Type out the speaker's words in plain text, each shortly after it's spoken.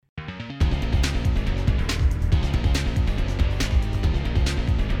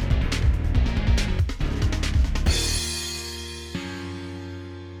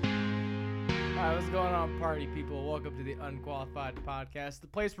party people? Welcome to the Unqualified Podcast, the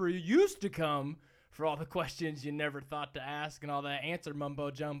place where you used to come for all the questions you never thought to ask and all that answer mumbo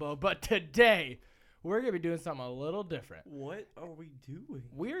jumbo. But today, we're going to be doing something a little different. What are we doing?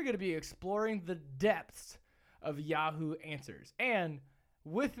 We're going to be exploring the depths of Yahoo Answers. And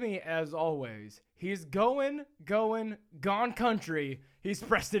with me, as always, he's gone country. He's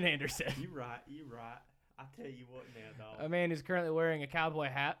Preston Anderson. You right. I tell you what now, dog. A man who's currently wearing a cowboy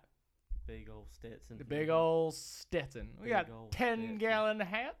hat. Big old Stetson. The big old Stetson. We got 10-gallon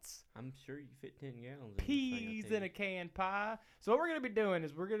hats. I'm sure you fit 10 gallons. Peas in a canned pie. So what we're going to be doing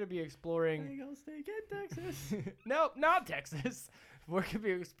is we're going to be exploring... Big old steak in Texas. Nope, not Texas. We're going to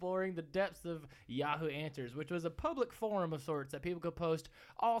be exploring the depths of Yahoo Answers, which was a public forum of sorts that people could post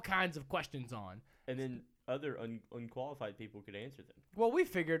all kinds of questions on. And then other unqualified people could answer them. Well, we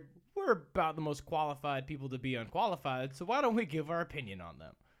figured we're about the most qualified people to be unqualified, so why don't we give our opinion on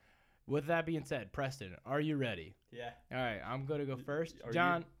them? With that being said, Preston, are you ready? Yeah. All right, I'm going to go first.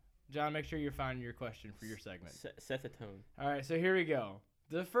 John, make sure you're finding your question for your segment. Set the tone. All right, so here we go.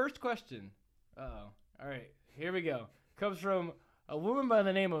 The first question, all right, here we go, comes from a woman by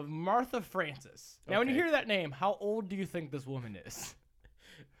the name of Martha Francis. Now, when you hear that name, how old do you think this woman is?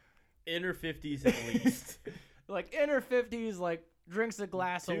 In her 50s at least. Like in her 50s, like drinks a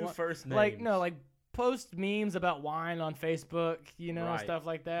glass of wine. Two first names. Like post memes about wine on Facebook, stuff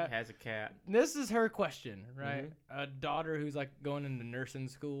like that. Has a cat. This is her question, right? Mm-hmm. A daughter who's like going into nursing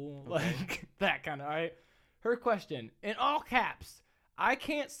school, like that kind of, right? Her question, in all caps, I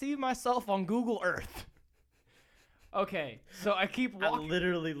can't see myself on Google Earth. Okay, so I keep walking. I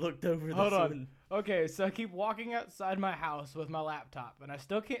literally looked over this Hold on. one. Okay, so I keep walking outside my house with my laptop, and I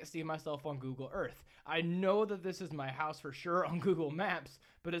still can't see myself on Google Earth. I know that this is my house for sure on Google Maps,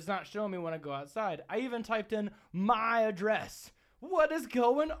 but it's not showing me when I go outside. I even typed in my address. What is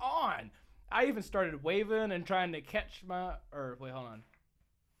going on? I even started waving and trying to catch my... wait, hold on.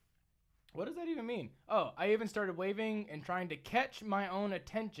 What does that even mean? Oh, I even started waving and trying to catch my own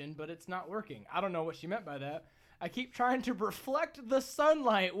attention, but it's not working. I don't know what she meant by that. I keep trying to reflect the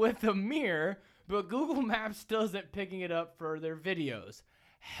sunlight with a mirror, but Google Maps still isn't picking it up for their videos.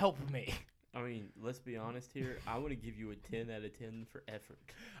 Help me. I mean, let's be honest here. I want to give you a 10 out of 10 for effort.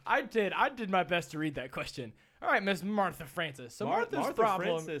 I did my best to read that question. All right, Miss Martha Francis. So Martha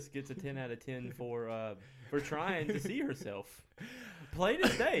Francis gets a 10 out of 10 for trying to see herself. Plain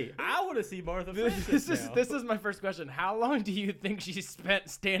as day. I want to see Martha Francis This is my first question. How long do you think she spent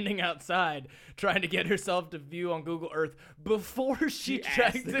standing outside trying to get herself to view on Google Earth before she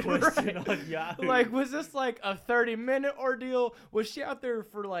checked the question on Yahoo? Like, was this like a 30-minute ordeal? Was she out there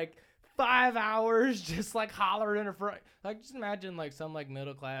for like 5 hours just like hollering in her front? Like, just imagine like some like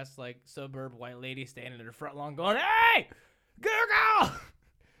middle class like suburb white lady standing in her front lawn going, "Hey, Google!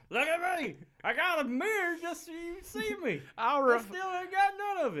 Look at me! I got a mirror just so you can see me. I still ain't got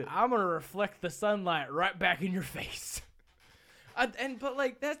none of it. I'm gonna reflect the sunlight right back in your face." But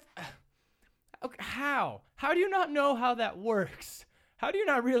like that's okay, how? How do you not know how that works? How do you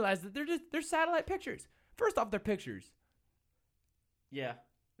not realize that they're satellite pictures? First off, they're pictures. Yeah.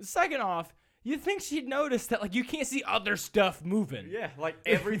 Second off, you think she'd notice that like you can't see other stuff moving. Yeah, like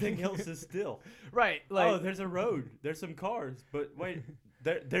everything else is still. Right. Like, there's a road. There's some cars, but wait.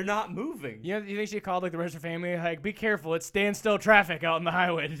 They're not moving. You think she called like the rest of her family? Like, be careful, it's standstill traffic out on the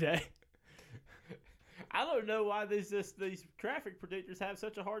highway today. I don't know why these traffic predictors have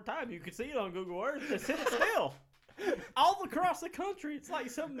such a hard time. You can see it on Google Earth. Just sit still. All across the country, it's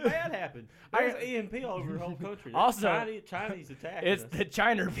like something bad happened. There's EMP all over the whole country. Also, Chinese attacking it's us. the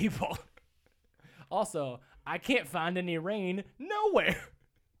China people. Also, I can't find any rain nowhere.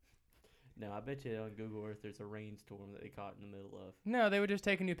 No, I bet you on Google Earth there's a rainstorm that they caught in the middle of. No, they would just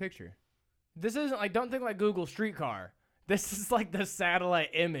take a new picture. This isn't like, don't think like Google Streetcar. This is like the satellite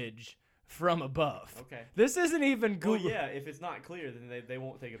image from above. Okay. This isn't even Google. Well, yeah, if it's not clear, then they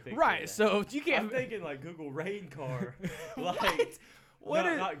won't take a picture. Right, so you can't. I'm thinking like Google Rain Car. Like,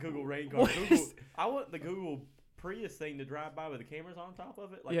 not Google Rain Car. I want the Google Prius thing to drive by with the cameras on top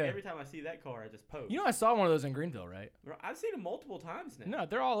of it. Like every time I see that car, I just poke. You know, I saw one of those in Greenville, right? I've seen them multiple times now. No,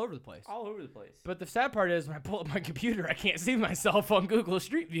 they're all over the place. All over the place. But the sad part is when I pull up my computer, I can't see myself on Google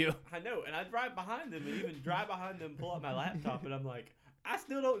Street View. I know, and I drive behind them and even drive behind them, pull up my laptop, and I'm like, I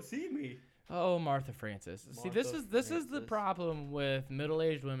still don't see me. Oh, Martha Francis. See, this is the problem with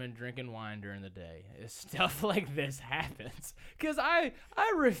middle-aged women drinking wine during the day. Is stuff like this happens. Because I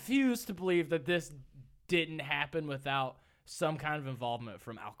refuse to believe that this didn't happen without some kind of involvement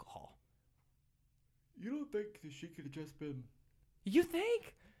from alcohol. You don't think that she could have just been... You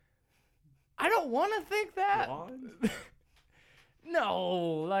think? I don't want to think that.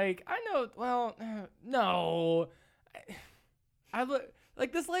 No, like I know. Well, no. I look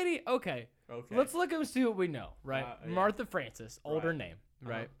like this lady. Okay, Okay. let's look and see what we know. Right, Yeah. Martha Francis, older Right. name.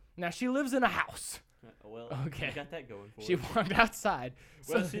 Right now, she lives in a house. Well, Okay. you got that going for She her. walked outside.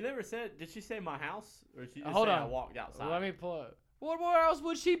 Well, So, she never said. Did she say my house, or did she just hold say on. I walked outside? Let me pull it. Where else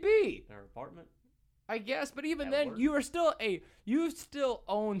would she be? In her apartment. I guess, but even At then, work? you still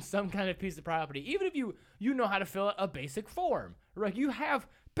own some kind of piece of property. Even if you know how to fill out a basic form, right? You have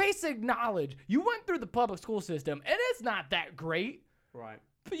basic knowledge. You went through the public school system, and it's not that great. Right.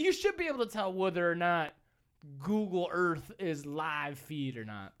 But you should be able to tell whether or not Google Earth is live feed or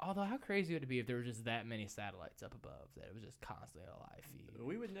not. Although, how crazy would it be if there were just that many satellites up above that it was just constantly a live feed?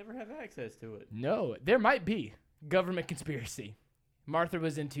 We would never have access to it. No, there might be government conspiracy. Martha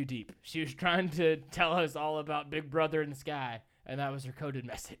was in too deep. She was trying to tell us all about Big Brother in the sky, and that was her coded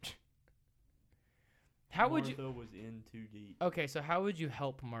message. How would you? Martha was in too deep. Okay, so how would you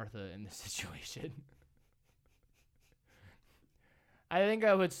help Martha in this situation? I think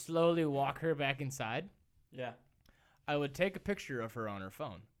I would slowly walk her back inside. Yeah. I would take a picture of her on her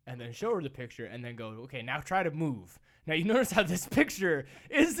phone and then show her the picture and then go, okay, now try to move. Now you notice how this picture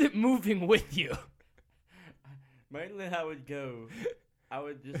isn't moving with you. Mainly, I would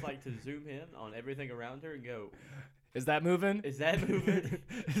just like to zoom in on everything around her and go, Is that moving? is that moving?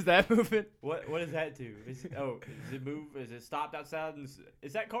 Is that moving? What does that do? Does it move? Is it stopped outside?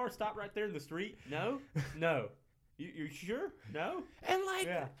 Is that car stopped right there in the street? No? No. You sure? No? And like,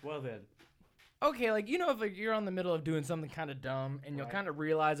 Yeah. Well then. okay, like, you know, if like you're on the middle of doing something kind of dumb and you'll Right. kind of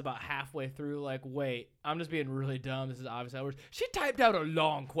realize about halfway through, like, wait, I'm just being really dumb. This is obvious hours. She typed out a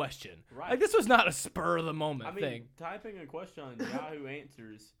long question. Right. Like, this was not a spur of the moment I mean, thing. typing a question on Yahoo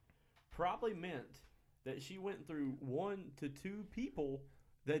Answers probably meant that she went through 1 to 2 people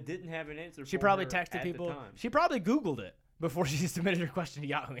that didn't have an answer. She for probably her texted at people. The time. She probably Googled it before she submitted her question to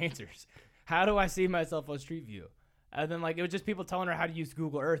Yahoo Answers. How do I see myself on Street View? And then, like, it was just people telling her how to use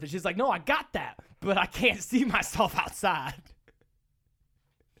Google Earth. And she's like, no, I got that, but I can't see myself outside.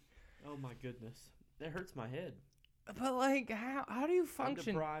 Oh my goodness, that hurts my head. But, like, how do you I'm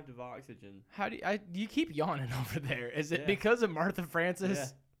function? deprived of oxygen. How do you keep yawning over there? Is it Yeah. because of Martha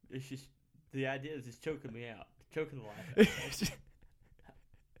Francis? Yeah. It's just the idea is just choking me out, choking the life out.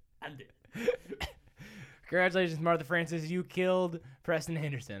 I'm dead. Congratulations, Martha Francis. You killed Preston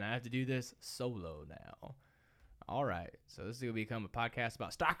Henderson. I have to do this solo now. All right. So this is going to become a podcast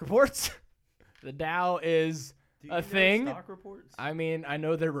about stock reports. The Dow is Do you a know thing. Stock reports. I mean, I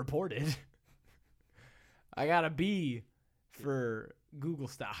know they're reported. I got a B for Google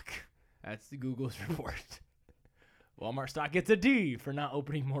stock. That's the Google's report. Walmart stock gets a D for not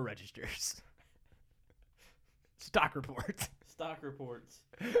opening more registers. Stock report. Stock reports.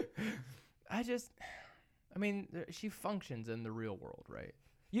 I mean, she functions in the real world, right?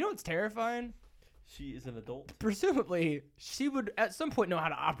 You know what's terrifying? She is an adult. Presumably, she would at some point know how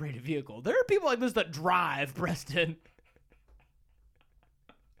to operate a vehicle. There are people like this that drive, Preston.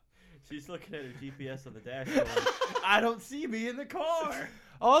 She's looking at her GPS on the dashboard. I don't see me in the car.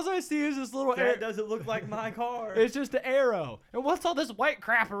 All I see is this little arrow. That doesn't look like my car. It's just an arrow. And what's all this white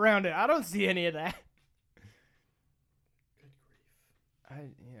crap around it? I don't see any of that. Good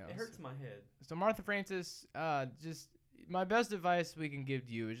grief. It hurts my head. So Martha Francis, just my best advice we can give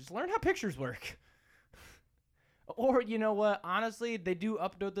to you is just learn how pictures work. Or you know what? Honestly, they do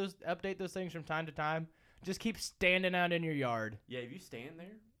update those things from time to time. Just keep standing out in your yard Yeah, if you stand there,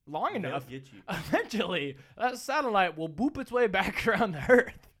 long they'll enough. get you. Eventually, that satellite will boop its way back around the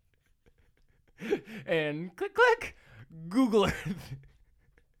Earth. And click, click, Google Earth.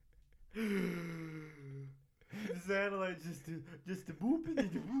 The satellite just a booping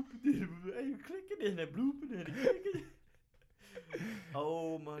and a booping and a clicking and a blooping and a clicking.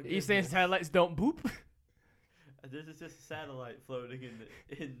 Oh my goodness. You saying satellites don't boop? This is just a satellite floating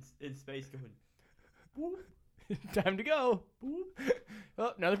in space going boop, Time to go. boop,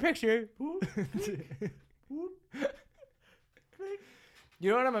 Oh, another picture. boop, boop, click. You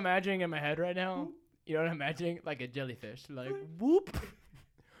know what I'm imagining in my head right now? Whoop. You know what I'm imagining? Like a jellyfish. Like, whoop.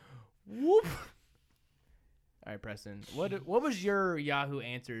 Whoop. All right, Preston. What was your Yahoo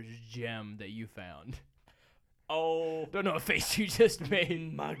Answers gem that you found? Oh Don't know what face you just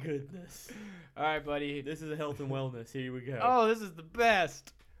made. my goodness. All right, buddy. This is a health and wellness. Here we go. Oh, this is the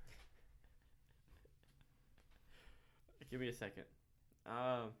best. Give me a second.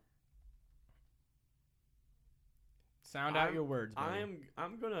 Sound out your words, buddy.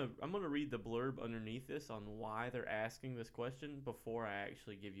 I'm gonna read the blurb underneath this on why they're asking this question before I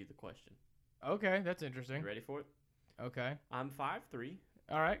actually give you the question. Okay, that's interesting. You ready for it? Okay. I'm 5'3",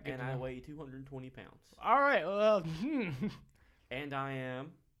 All right. Good and to I know. weigh 220 pounds. All right. Well, And I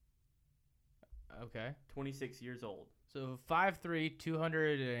am Okay. 26 years old. So 5'3",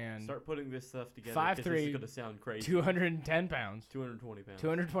 200 and Start putting this stuff together. 5'3", This is going to sound crazy. 210 pounds. 220 pounds.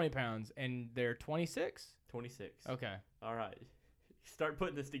 220 pounds, and they're 26? 26. Okay. All right. Start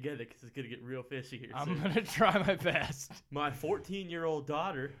putting this together because it's going to get real fishy here I'm soon. going to try my best. My 14-year-old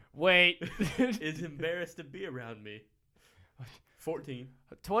daughter Wait. is embarrassed to be around me. 14.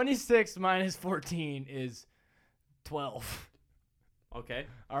 26 minus 14 is 12. Okay.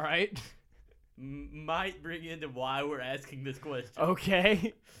 All right? Might bring into why we're asking this question.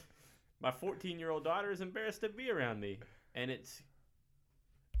 Okay. My 14-year-old daughter is embarrassed to be around me, and it's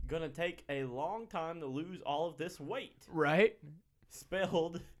going to take a long time to lose all of this weight. Right?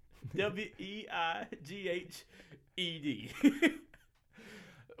 Spelled Weighed.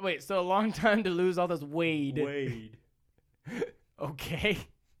 Wait, so a long time to lose all this weight. Weighed. Okay.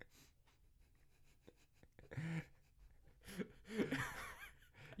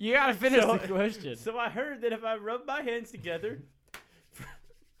 You gotta finish the question. So I heard that if I rub my hands together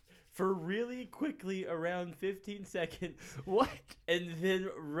for really quickly around 15 seconds, What? and then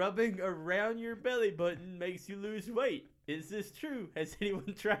rubbing around your belly button makes you lose weight. Is this true? Has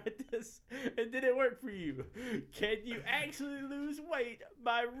anyone tried this? And did it work for you? Can you actually lose weight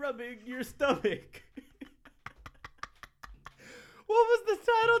by rubbing your stomach? What was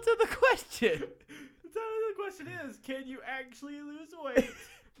the title to the question? The title of the question is, can you actually lose weight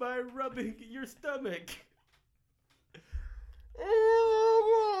by rubbing your stomach?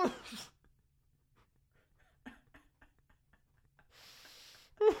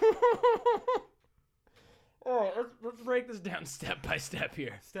 All right, let's break this down step by step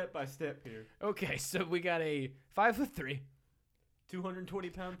here. Step by step here. Okay, so we got a 5'3".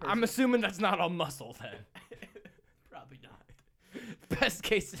 220-pound person. I'm assuming that's not all muscle then. Probably not. Best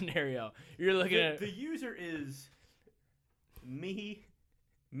case scenario, you're looking at The user is me,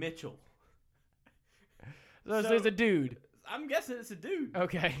 Mitchell. so it's a dude. I'm guessing it's a dude.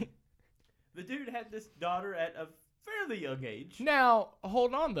 Okay. The dude had this daughter at a fairly young age. Now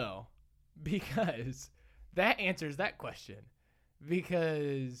hold on though, because that answers that question.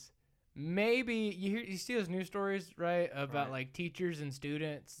 Because maybe you see those news stories, right, about Right. like teachers and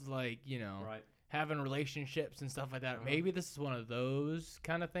students, like Right. having relationships and stuff like that. Uh-huh. Maybe this is one of those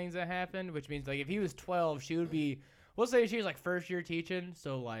kind of things that happened, which means like if he was 12, she would be, we'll say she was like first year teaching,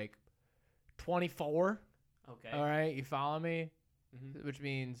 so like 24. Okay. All right, you follow me? Mhm. Which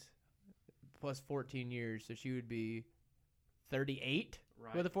means plus 14 years, so she would be 38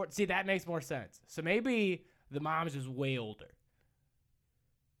 Right. with a 4. See, that makes more sense. So maybe the mom's just way older.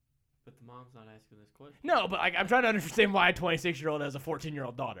 But the mom's not asking this question. No, but like, I'm trying to understand why a 26-year-old has a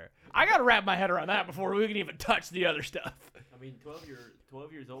 14-year-old daughter. I got to wrap my head around that before we can even touch the other stuff. I mean, 12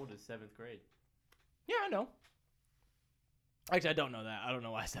 years old is 7th grade. Yeah, I know. Actually, I don't know that. I don't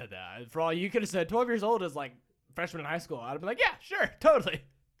know why I said that. For all you could have said 12 years old is like freshman in high school. I'd have been like, yeah, sure, totally.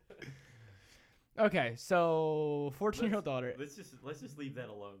 Okay, so 14-year-old daughter. Let's just leave that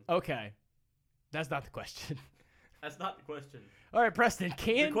alone. Okay, that's not the question. That's not the question. All right, Preston,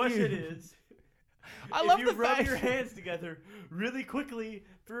 can The question you... is, I if love you the rub fact... your hands together really quickly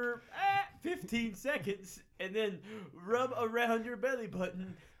for 15 seconds and then rub around your belly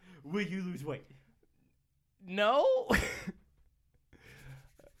button, will you lose weight? No?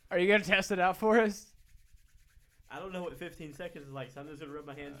 Are you going to test it out for us? I don't know what 15 seconds is like, so I'm just gonna rub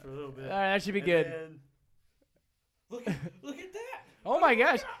my hands for a little bit. All right, that should be And good. then- look at that! Oh my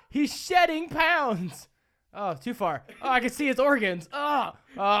gosh, he's shedding pounds. Oh, too far. Oh, I can see his organs. Oh,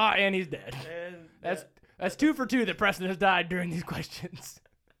 and he's dead. And That's 2 for 2 that Preston has died during these questions.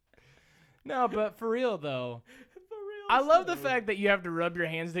 No, but for real though, for real. I love the so- fact that you have to rub your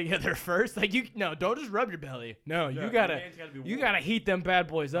hands together first. Like don't just rub your belly. No, Yeah, you your gotta hands gotta be you warm. gotta heat them bad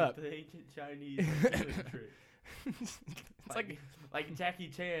boys Like up. the ancient Chinese healing trick. It's like Jackie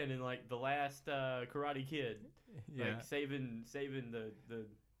Chan in like the last Karate Kid, yeah. like saving the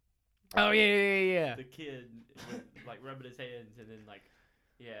Oh yeah. the kid with, like rubbing his hands and then like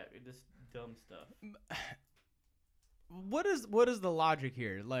just dumb stuff. What is the logic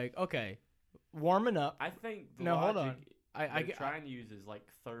here? Like, okay, warming up. I think the No, hold logic on. I they're get. trying to use is like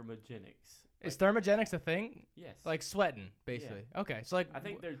thermogenics. Is thermogenics a thing? Yes. Like sweating, basically. Okay, so like I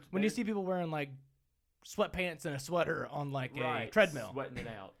think when you see people wearing like sweatpants and a sweater on like right, a treadmill. sweating it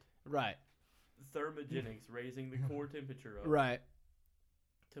out. Right. Thermogenics, raising the core temperature up Right.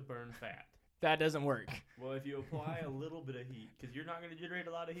 to burn fat. That doesn't work. Well, if you apply a little bit of heat, because you're not going to generate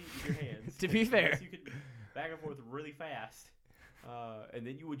a lot of heat with your hands. To be fair. Unless you could back and forth really fast, and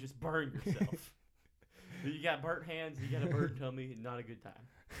then you would just burn yourself. You got burnt hands, you got a burnt tummy, not a good time.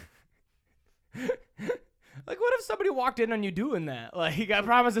 Like, what if somebody walked in on you doing that? Like, I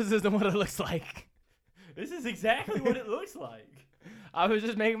promise this isn't what it looks like. This is exactly what it looks like. I was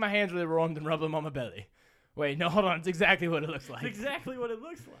just making my hands really warm and rubbing them on my belly. Wait, no, hold on. It's exactly what it looks like. It's exactly what it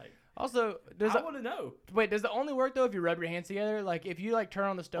looks like. Also, I want to know. Wait, does it only work, though, if you rub your hands together? Like, if you, like, turn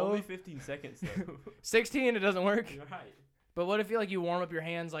on the stove? Only 15 seconds, though. 16, it doesn't work? You're right. But what if you warm up your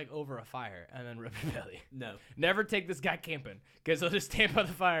hands, like, over a fire and then rub your belly? No. Never take this guy camping, because he'll just stand by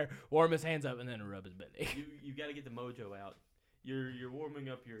the fire, warm his hands up, and then rub his belly. You got to get the mojo out. You're warming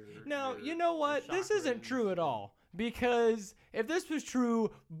up your... No, your, you know what? This isn't chakrams. true at all. Because if this was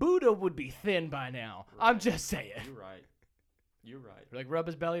true, Buddha would be thin by now. Right. I'm just saying. You're right. You're right. Like, rub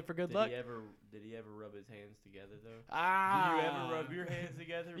his belly for good luck? Did he ever rub his hands together, though? Ah. Did you ever rub your hands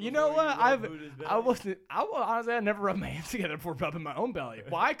together? You know what? I Honestly, I never rubbed my hands together before rubbing my own belly.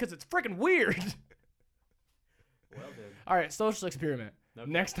 Why? Because it's freaking weird. Well, then. All right, social experiment.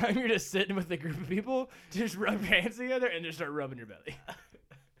 Okay. Next time you're just sitting with a group of people, just rub your hands together and just start rubbing your belly.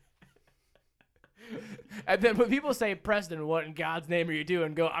 And then when people say, Preston, what in God's name are you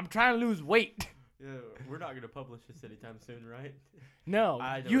doing? Go, I'm trying to lose weight. Yeah, we're not going to publish this anytime soon, right? No.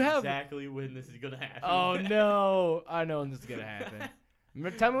 I know exactly when this is going to happen. Oh, no. I know when this is going to happen.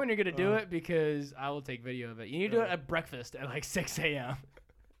 Tell me when you're going to do it, because I will take video of it. You need to do it at breakfast at like 6 a.m.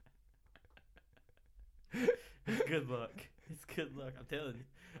 It's good luck. It's good luck, I'm telling you.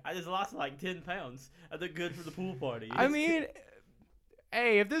 I just lost like 10 pounds. I look good for the pool party. I mean...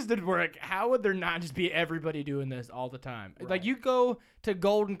 Hey, if this did work, how would there not just be everybody doing this all the time? Right. Like, you go to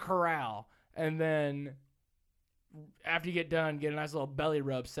Golden Corral, and then after you get done, get a nice little belly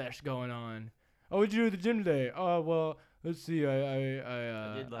rub sesh going on. Oh, what'd you do at the gym today? Oh, well, let's see.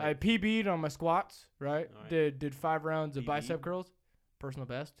 I PB'd on my squats, right? Did 5 rounds of PB? bicep curls. Personal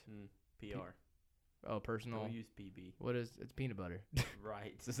best. PR. Personal. Don't use PB. What is? It's peanut butter.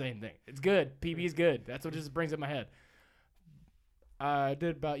 Right. It's the same thing. It's good. PB is good. That's what just brings up my head. I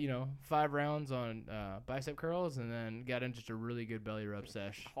did about 5 rounds on bicep curls, and then got in just a really good belly rub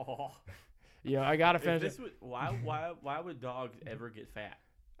sesh. Oh. I gotta finish. Why would dogs ever get fat?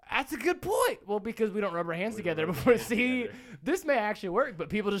 That's a good point. Well, because we don't rub our hands together before. See, this may actually work, but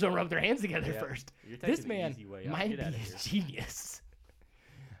people just don't rub their hands together first. You're taking This man might be a genius.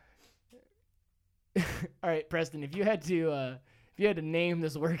 All right, Preston. If you had to name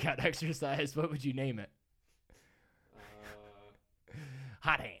this workout exercise, what would you name it?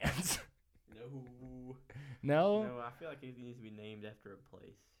 Hot hands. No? No, I feel like it needs to be named after a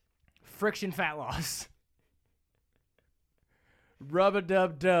place. Friction fat loss.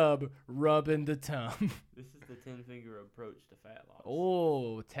 Rub-a-dub-dub, rubbing the tum. This is the 10-finger approach to fat loss.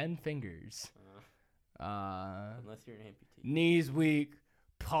 Oh, 10 fingers. Unless you're an amputee. Knees weak,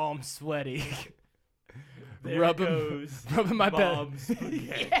 palms sweaty. Rubbing my belly.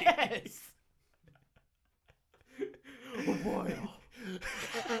 Yes! Oh, boy.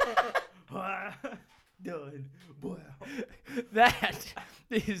 Done. Boy. That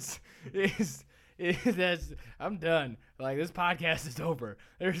is I'm done. Like, this podcast is over.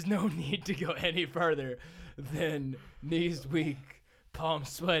 There's no need to go any further than knees weak, palms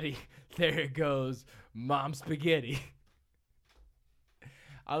sweaty. There it goes, mom spaghetti.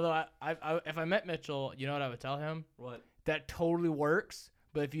 Although if I met Mitchell, you know what I would tell him? What? That totally works,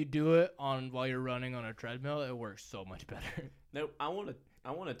 but if you do it while you're running on a treadmill, it works so much better. Nope. I want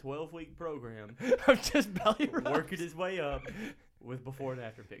a 12-week program of just belly rubs. Working his way up with before and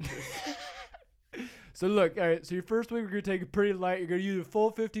after pictures. So look, all right, so your first week, we're going to take it pretty light. You're going to use a full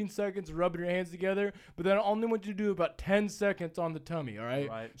 15 seconds rubbing your hands together, but then I only want you to do about 10 seconds on the tummy, all right?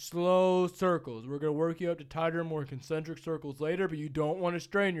 Right. Slow circles. We're going to work you up to tighter, more concentric circles later, but you don't want to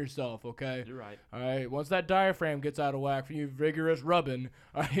strain yourself, okay? You're right. All right, once that diaphragm gets out of whack from you vigorous rubbing,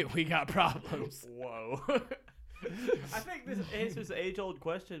 all right, we got problems. Whoa. I think this answers the age-old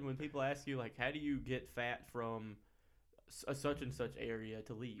question when people ask you, like, how do you get fat from a such and such area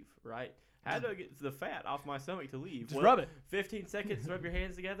to leave, right? How do I get the fat off my stomach to leave? Just rub it. 15 seconds, rub your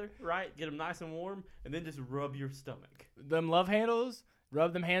hands together, right? Get them nice and warm, and then just rub your stomach. Them love handles,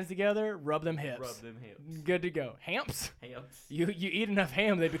 rub them hands together, rub them hips. Rub them hips. Good to go. Hams? Hams. You eat enough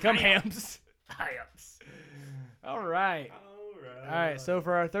ham, they become hams. Hams. All right. All right, so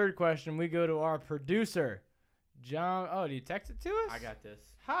for our third question, we go to our producer, John. Oh, do you text it to us? I got this.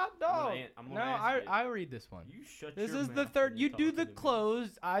 Hot dog. I'm gonna ask I read this one. You shut This your is the mouth third. when You you're do the talking to me. close.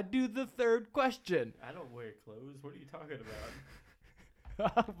 I do the third question. I don't wear clothes. What are you talking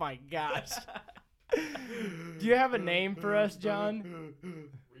about? Oh my gosh. Do you have a name for us, John?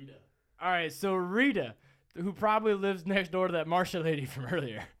 Rita. All right, so Rita, who probably lives next door to that Marsha lady from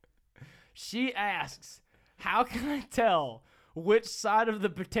earlier, she asks, how can I tell which side of the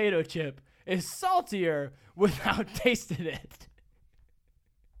potato chip is saltier without tasting it?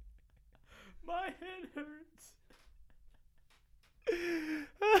 My head hurts.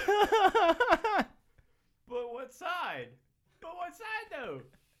 But what side? But what side though?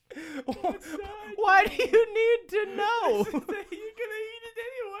 What side? Why do you need to know? You're gonna eat it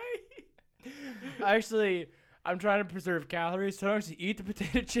anyway. Actually, I'm trying to preserve calories, so I don't actually eat the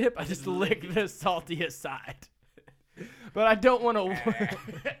potato chip. I just lick the saltiest side. But I don't want to.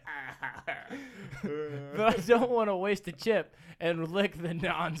 But I don't want to waste a chip and lick the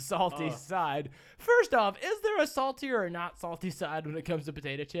non-salty side. First off, is there a saltier or not salty side when it comes to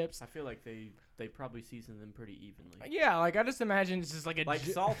potato chips? I feel like they probably season them pretty evenly. Yeah, like I just imagine it's just like a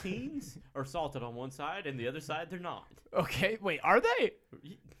saltines are salted on one side and the other side they're not. Okay, wait, are they?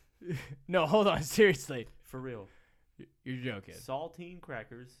 No, hold on, seriously. For real. You're joking. Saltine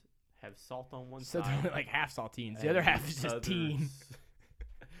crackers have salt on one So side. they're only like half saltines. The other half is just teen.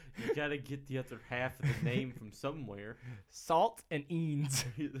 You gotta get the other half of the name from somewhere. Salt and eens.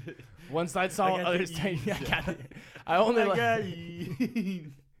 One side salt, other side. I only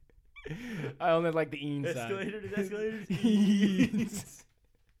like the eens side. Escalator to escalators. Eens.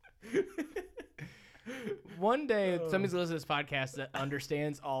 One day, somebody's listening to this podcast that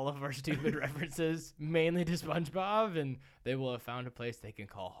understands all of our stupid references, mainly to SpongeBob, and they will have found a place they can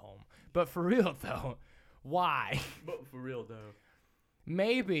call home. But for real, though, why? But for real, though.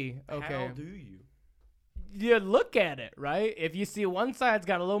 Maybe. Okay. How do you? You look at it, right? If you see one side's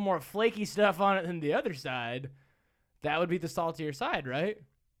got a little more flaky stuff on it than the other side, that would be the saltier side, right?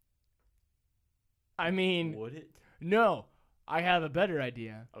 I mean, Would it? No. I have a better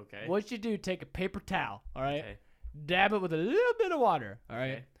idea. Okay. What you do, take a paper towel, all right? Okay. Dab it with a little bit of water, all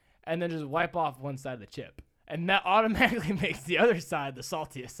right? Okay. And then just wipe off one side of the chip. And that automatically makes the other side the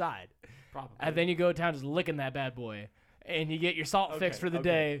saltiest side. Probably. And then you go down just licking that bad boy. And you get your salt fix for the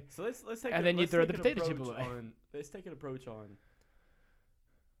day. So let's take and then you throw the potato chip away. Let's take an approach on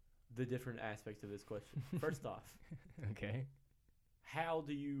the different aspects of this question. First off, Okay. how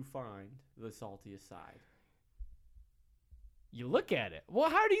do you find the saltiest side? You look at it. Well,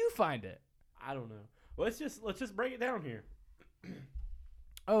 how do you find it? I don't know. Let's just break it down here.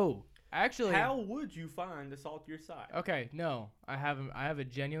 Oh, actually. How would you find the saltier side? Okay, no. I have a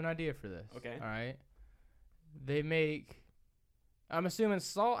genuine idea for this. Okay. All right. They make, I'm assuming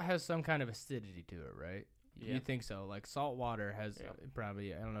salt has some kind of acidity to it, right? Yeah. You think so? Like salt water has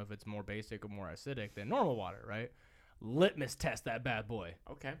probably, I don't know if it's more basic or more acidic than normal water, right? Litmus test that bad boy.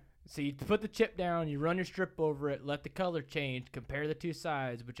 Okay. So you put the chip down, you run your strip over it, let the color change, compare the two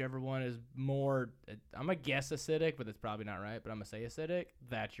sides, whichever one is more, I'm going to guess acidic, but it's probably not right, but I'm going to say acidic.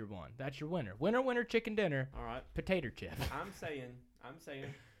 That's your one. That's your winner. Winner, winner, chicken dinner. All right. Potato chip. I'm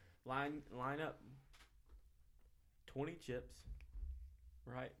saying line up 20 chips,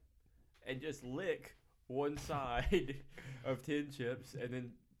 right? And just lick one side of 10 chips and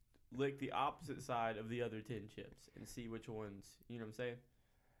then lick the opposite side of the other 10 chips and see which ones, you know what I'm saying?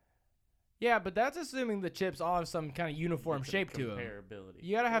 Yeah, but that's assuming the chips all have some kind of uniform shape to them. Comparability.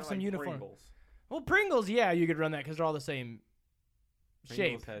 You got to have some like uniform. Pringles. Well, Pringles, yeah, you could run that because they're all the same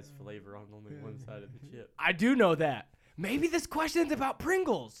shape. Pringles has flavor on only one side of the chip. I do know that. Maybe this question's about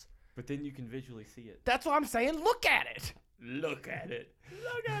Pringles. But then you can visually see it. That's what I'm saying. Look at it. Look at it.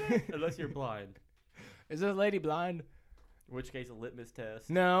 Look at it. Unless you're blind. Is this lady blind? In which case, a litmus test.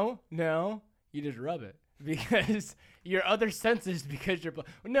 No. You just rub it. Because your other senses, because you're blind.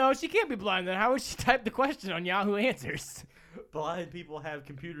 No, she can't be blind then. How would she type the question on Yahoo Answers? Blind people have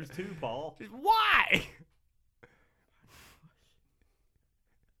computers too, Paul. Why?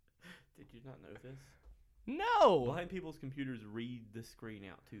 Did you not know this? No. Blind people's computers read the screen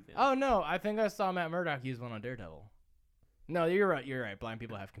out to them. Oh, no. I think I saw Matt Murdock use one on Daredevil. No, you're right. You're right. Blind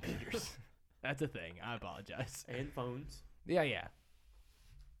people have computers. That's a thing. I apologize. And phones. Yeah.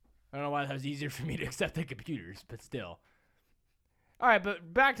 I don't know why that was easier for me to accept than computers, but still. All right,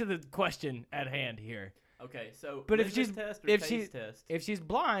 but back to the question at hand here. Okay, so but if she's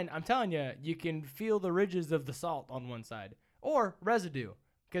blind, I'm telling you, you can feel the ridges of the salt on one side or residue.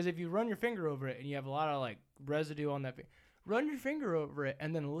 Because if you run your finger over it and you have a lot of like residue on that, run your finger over it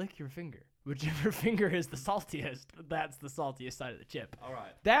and then lick your finger. Whichever finger is the saltiest, that's the saltiest side of the chip. All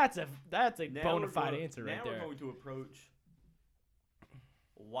right, that's a bona fide answer right there. Now we're going to approach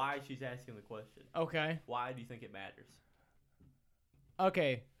why she's asking the question. Okay. Why do you think it matters?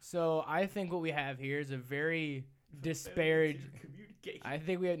 Okay, so I think what we have here is a very disparaging. I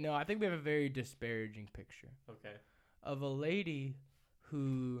think we have a very disparaging picture. Okay. Of a lady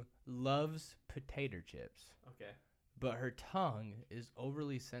who loves potato chips. Okay. But her tongue is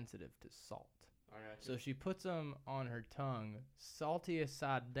overly sensitive to salt. So she puts them on her tongue, saltiest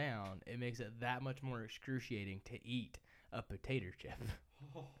side down. It makes it that much more excruciating to eat a potato chip.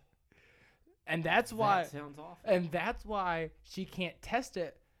 Oh, And that's why. that sounds awful. And that's why she can't test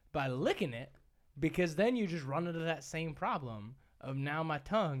it by licking it, because then you just run into that same problem of now my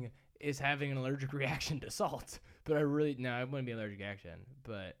tongue is having an allergic reaction to salt. But I wouldn't be allergic reaction,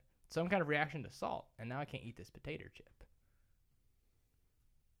 but some kind of reaction to salt, and now I can't eat this potato chip.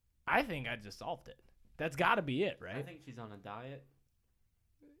 I think I just solved it. That's got to be it, right? I think she's on a diet.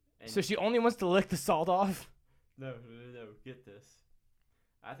 So she only wants to lick the salt off? No. Get this.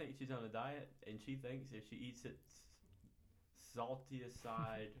 I think she's on a diet, and she thinks if she eats it saltiest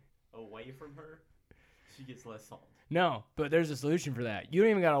side away from her, she gets less salt. No, but there's a solution for that. You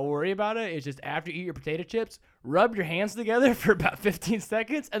don't even got to worry about it. It's just after you eat your potato chips, rub your hands together for about 15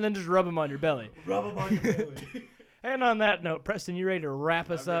 seconds, and then just rub them on your belly. Rub them on your belly. And on that note, Preston, you ready to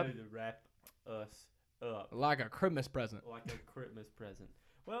wrap us up? I'm ready to wrap us up. Like a Christmas present. Like a Christmas present.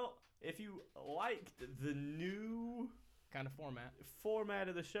 Well, if you liked the new Kind of format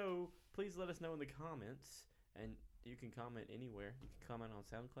of the show, please let us know in the comments. And you can comment anywhere. You can comment on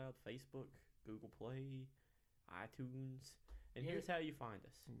SoundCloud, Facebook, Google Play, iTunes. And here's how you find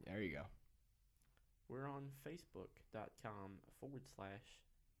us. There you go. We're on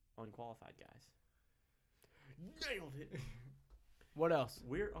Facebook.com/unqualified guys. Nailed it. What else?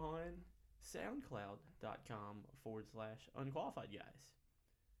 We're on SoundCloud.com/unqualified guys.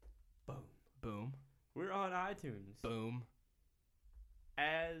 Boom. Boom. We're on iTunes Boom.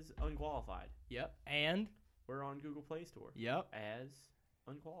 as Unqualified. Yep. And? We're on Google Play Store Yep. as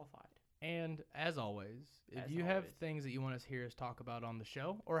Unqualified. And as always, if As you have always. things that you want to hear us talk about on the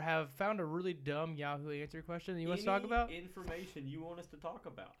show, or have found a really dumb Yahoo Answer question that you want us to talk about, information you want us to talk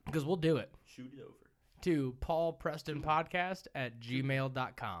about, because we'll do it, shoot it over. to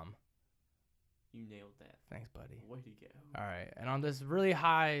paulprestonpodcast@gmail.com. You nailed that. Thanks, buddy. Way to go. All right. And on this really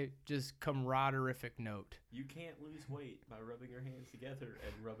high, just camaraderie-ific note, You can't lose weight by rubbing your hands together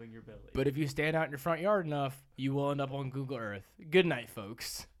and rubbing your belly. but if you stand out in your front yard enough, you will end up on Google Earth. Good night,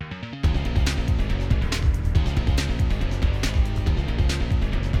 folks.